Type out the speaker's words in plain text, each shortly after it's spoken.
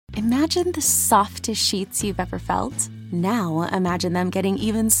Imagine the softest sheets you've ever felt. Now imagine them getting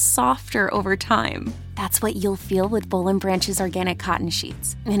even softer over time. That's what you'll feel with Boll & Branch's organic cotton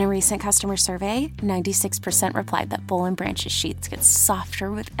sheets. In a recent customer survey, 96% replied that Boll & Branch's sheets get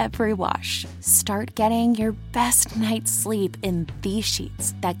softer with every wash. Start getting your best night's sleep in these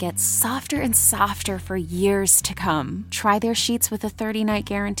sheets that get softer and softer for years to come. Try their sheets with a 30-night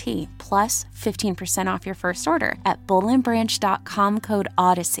guarantee, plus 15% off your first order at bollandbranch.com code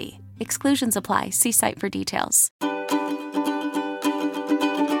Odyssey. Exclusions apply. See site for details.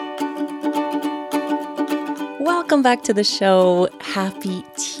 Welcome back to the show. Happy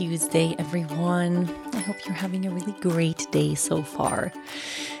Tuesday, everyone. I hope you're having a really great day so far.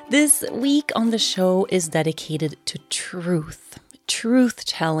 This week on the show is dedicated to truth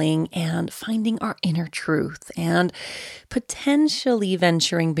telling and finding our inner truth and potentially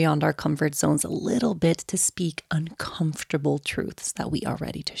venturing beyond our comfort zones a little bit to speak uncomfortable truths that we are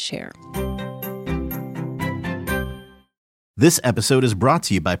ready to share. This episode is brought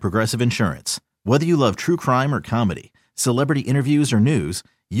to you by Progressive Insurance. Whether you love true crime or comedy, celebrity interviews or news,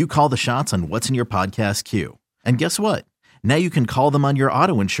 you call the shots on what's in your podcast queue. And guess what? Now you can call them on your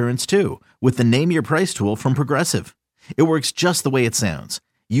auto insurance too with the Name Your Price tool from Progressive. It works just the way it sounds.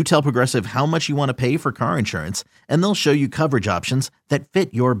 You tell Progressive how much you want to pay for car insurance, and they'll show you coverage options that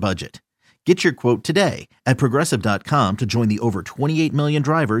fit your budget. Get your quote today at Progressive.com to join the over 28 million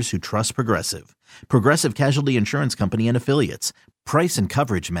drivers who trust Progressive. Progressive Casualty Insurance Company and Affiliates. Price and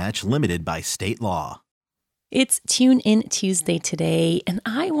coverage match limited by state law. It's Tune In Tuesday today, and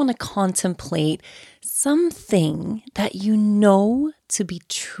I want to contemplate something that you know to be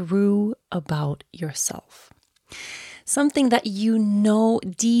true about yourself. Something that you know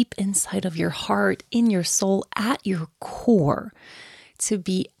deep inside of your heart, in your soul, at your core, to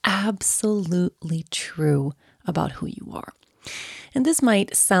be absolutely true about who you are. And this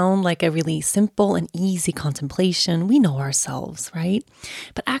might sound like a really simple and easy contemplation. We know ourselves, right?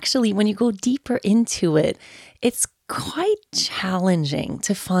 But actually, when you go deeper into it, it's quite challenging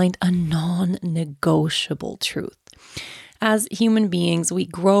to find a non-negotiable truth. As human beings, we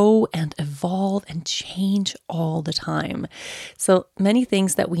grow and evolve and change all the time. So many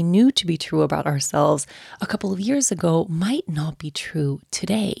things that we knew to be true about ourselves a couple of years ago might not be true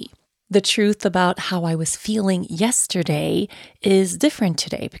today. The truth about how I was feeling yesterday is different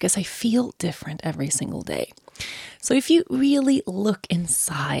today because I feel different every single day. So if you really look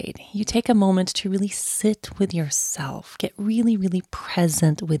inside, you take a moment to really sit with yourself, get really, really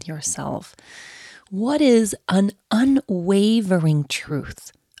present with yourself. What is an unwavering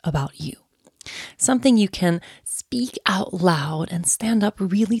truth about you? Something you can speak out loud and stand up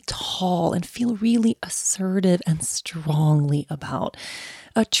really tall and feel really assertive and strongly about.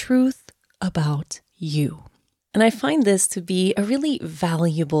 A truth about you. And I find this to be a really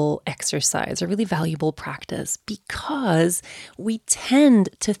valuable exercise, a really valuable practice, because we tend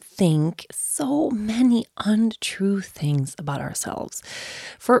to think so many untrue things about ourselves.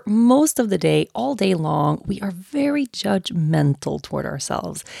 For most of the day, all day long, we are very judgmental toward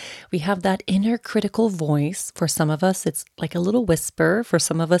ourselves. We have that inner critical voice. For some of us, it's like a little whisper. For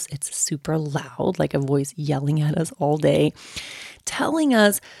some of us, it's super loud, like a voice yelling at us all day, telling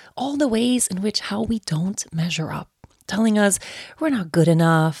us all the ways in which how we don't measure up, telling us we're not good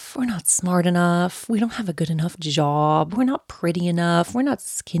enough, we're not smart enough, we don't have a good enough job, we're not pretty enough, we're not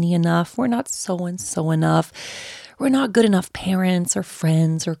skinny enough, we're not so-and-so enough, we're not good enough parents or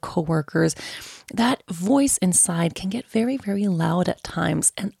friends or coworkers. That voice inside can get very, very loud at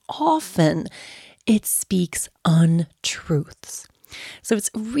times, and often it speaks untruths. So it's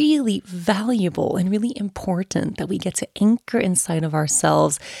really valuable and really important that we get to anchor inside of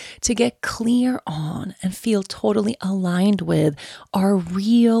ourselves to get clear on and feel totally aligned with our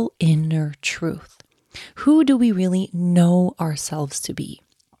real inner truth. Who do we really know ourselves to be?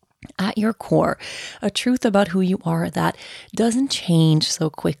 At your core, a truth about who you are that doesn't change so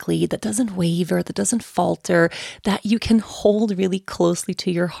quickly, that doesn't waver, that doesn't falter, that you can hold really closely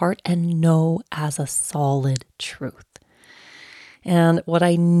to your heart and know as a solid truth. And what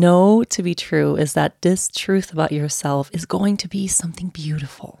I know to be true is that this truth about yourself is going to be something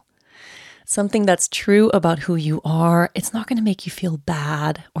beautiful, something that's true about who you are. It's not going to make you feel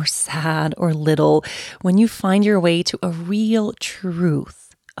bad or sad or little. When you find your way to a real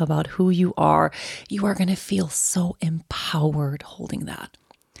truth about who you are going to feel so empowered holding that.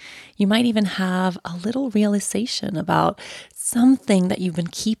 You might even have a little realization about something that you've been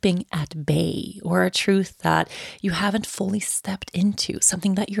keeping at bay, or a truth that you haven't fully stepped into,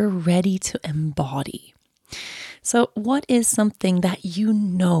 something that you're ready to embody. So what is something that you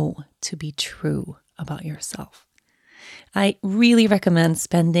know to be true about yourself? I really recommend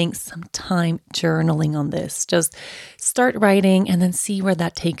spending some time journaling on this. Just start writing and then see where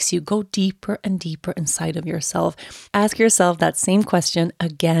that takes you. Go deeper and deeper inside of yourself. Ask yourself that same question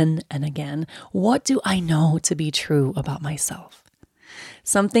again and again. What do I know to be true about myself?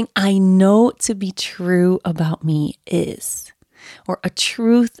 Something I know to be true about me is, or a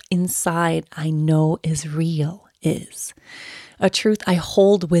truth inside I know is real is. A truth I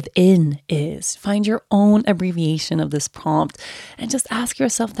hold within is. Find your own abbreviation of this prompt and just ask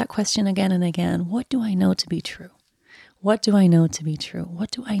yourself that question again and again. What do I know to be true? What do I know to be true? What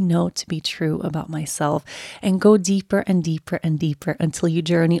do I know to be true about myself? And go deeper and deeper and deeper until you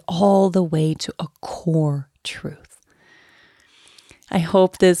journey all the way to a core truth. I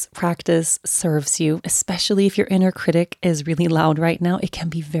hope this practice serves you, especially if your inner critic is really loud right now. It can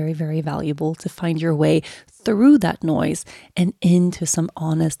be very, very valuable to find your way through that noise and into some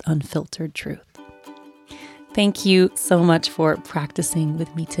honest, unfiltered truth. Thank you so much for practicing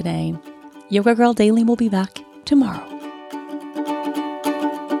with me today. Yoga Girl Daily will be back tomorrow.